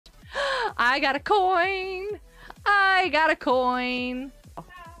I got a coin. I got a coin.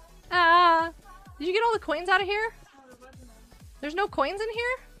 Ah. Did you get all the coins out of here? There's no coins in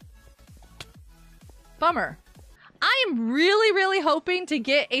here? Bummer. I am really, really hoping to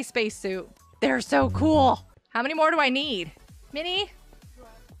get a spacesuit. They're so cool. How many more do I need? Minnie?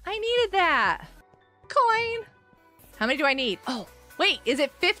 I needed that. Coin. How many do I need? Oh, wait, is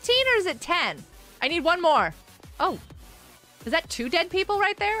it 15 or is it 10? I need one more. Oh, is that 2 dead people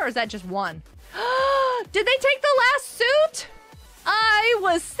right there or is that just 1? Did they take the last suit? I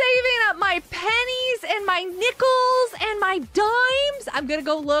was saving up my pennies and my nickels and my dimes. I'm gonna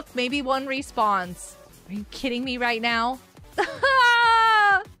go look, maybe 1 respawns. Are you kidding me right now?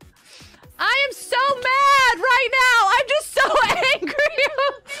 I am so mad right now. I'm just so angry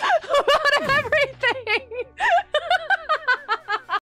about everything.